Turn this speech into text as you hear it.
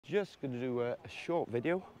Just going to do a short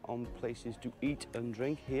video on places to eat and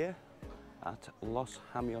drink here at Los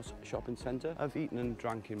Jameos Shopping Centre. I've eaten and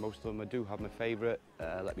drank in most of them. I do have my favourite.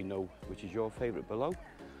 Let me know which is your favourite below.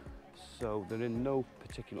 So they're in no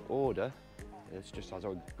particular order. It's just as I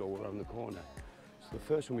go around the corner. So the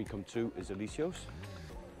first one we come to is Alicios.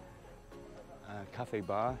 Cafe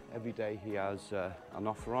bar. Every day he has an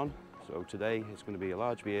offer on. So today it's going to be a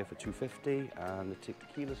large beer for $2.50 and a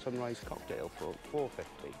tequila sunrise cocktail for $4.50.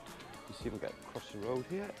 Let's see if we can get across the road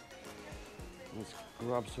here. Let's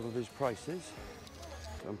grab some of his prices.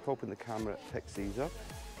 So I'm hoping the camera picks these up.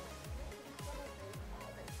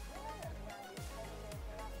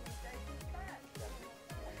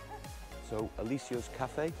 So Alicios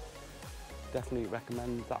Cafe, definitely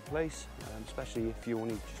recommend that place, especially if you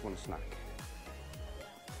only just want a snack.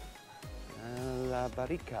 La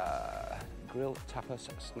Barrica, grill, tapas,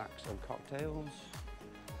 snacks and cocktails.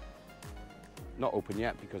 Not open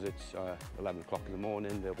yet because it's 11 o'clock in the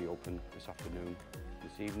morning. They'll be open this afternoon,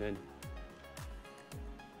 this evening.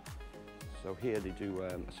 So here they do a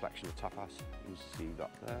selection of tapas. You can see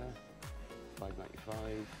that there,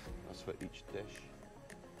 $5.95. That's for each dish.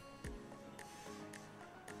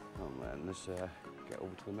 And then let's get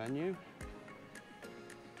over to the menu.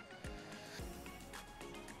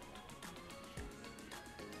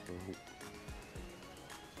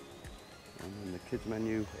 And then the kids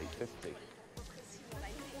menu, $8.50.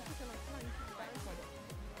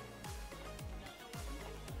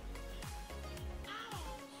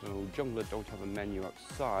 So Jungler don't have a menu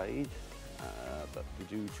outside, but we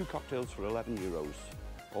do 2 cocktails for €11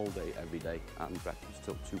 all day, every day, and breakfast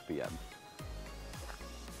till 2 p.m.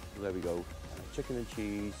 So there we go, chicken and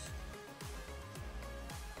cheese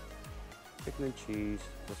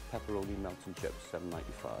plus pepperoni melting chips,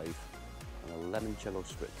 $7.95, and a limoncello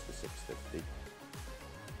spritz for $6.50.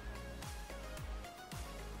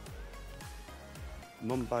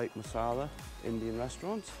 Mumbai Masala Indian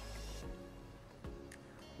restaurant.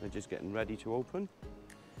 They're just getting ready to open.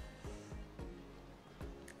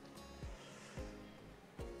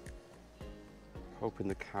 Hoping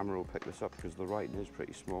the camera will pick this up because the writing is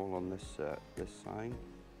pretty small on this this sign.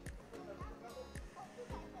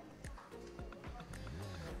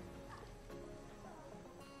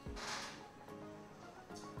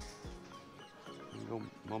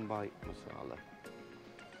 Mumbai Masala.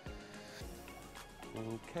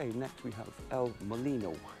 Okay, next we have El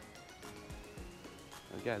Molino.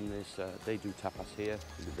 Again, they do tapas here.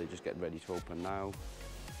 They're just getting ready to open now.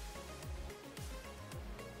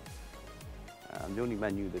 And the only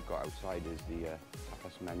menu they've got outside is the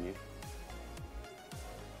tapas menu.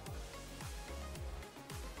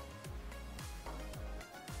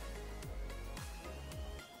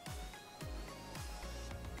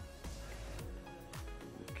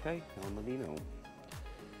 Okay, El Molino.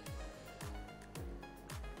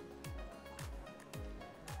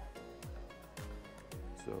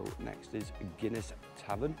 So next is Guinness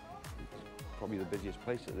Tavern. Probably the busiest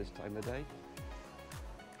place at this time of day.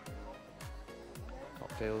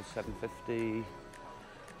 Cocktails, $7.50. And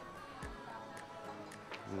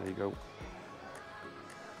there you go.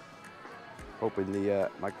 Hoping the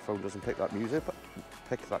microphone doesn't pick that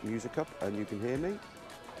music up and you can hear me.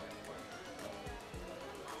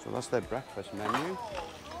 So that's their breakfast menu.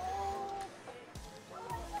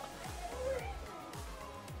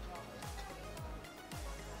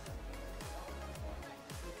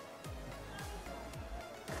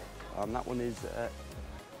 And that one is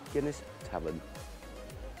Guinness Tavern.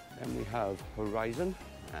 Then we have Horizon.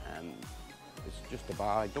 It's just a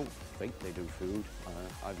bar. I don't think they do food.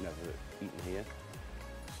 I've never eaten here.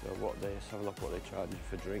 So let's have a look what they charge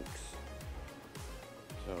for drinks.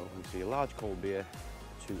 So you can see a large cold beer,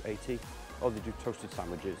 $2.80. Oh, they do toasted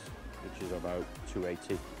sandwiches, which is about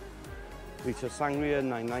 $2.80. Liter sangria,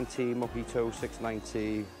 $9.90. Mojito,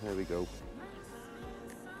 $6.90. There we go.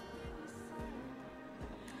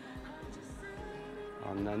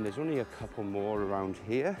 And then there's only a couple more around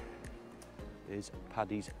here. Is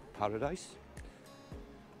Paddy's Paradise.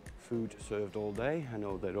 Food served all day. I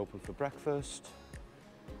know they're open for breakfast.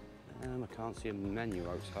 I can't see a menu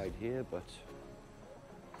outside here, but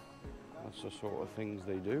that's the sort of things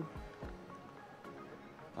they do.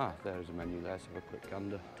 Ah, there's a menu there, let's have a quick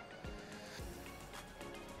gander.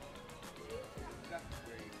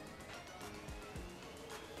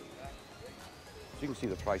 So you can see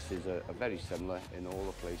the prices are very similar in all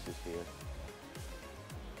the places here.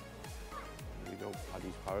 There we go,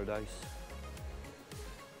 Paddy's Paradise.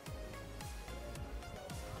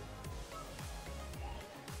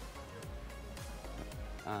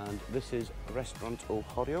 And this is Restaurant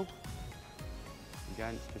Ohio.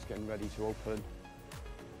 Again, just getting ready to open.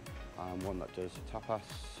 and one that does tapas.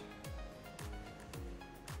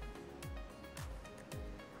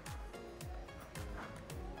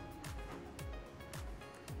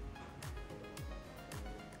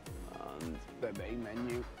 And the main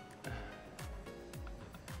menu.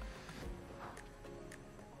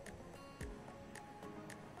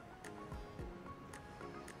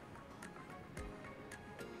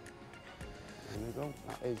 There we go,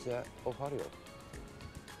 that is Ohario.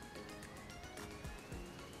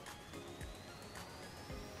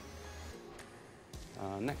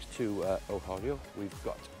 Next to Ohario, we've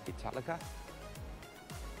got Italica.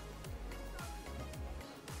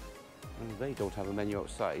 And they don't have a menu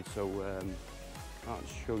outside, so can't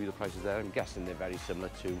show you the prices there. I'm guessing they're very similar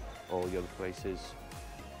to all the other places.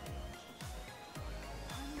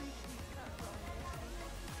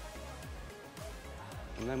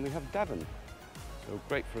 And then we have Devon. So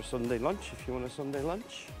great for a Sunday lunch if you want a Sunday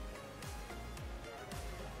lunch.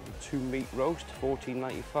 2 meat roast,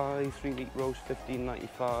 $14.95, 3 meat roast,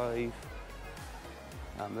 $15.95.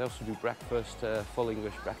 They also do breakfast, full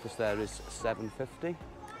English breakfast there is $7.50.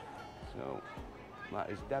 So that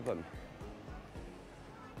is Devon.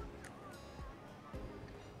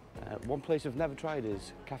 One place I've never tried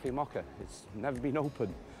is Cafe Mocha. It's never been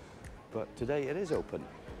open, but today it is open.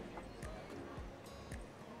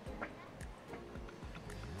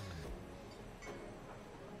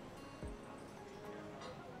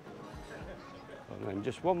 And then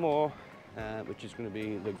just one more, which is going to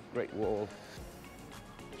be the Great Wall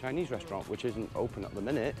Chinese restaurant, which isn't open at the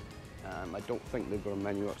minute. I don't think they've got a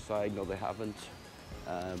menu outside, no they haven't,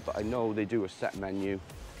 but I know they do a set menu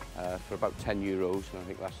for about €10, and I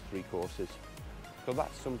think that's 3 courses. So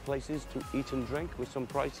that's some places to eat and drink with some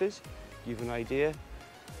prices. Give you an idea,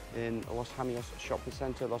 in Los Jameos Shopping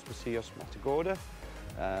Centre, Los Pocillos, Matagorda.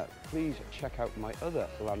 Please check out my other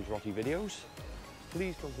Lanzarote videos.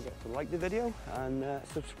 Please don't forget to like the video and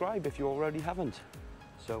subscribe if you already haven't.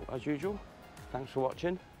 So as usual, thanks for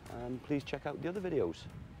watching and please check out the other videos.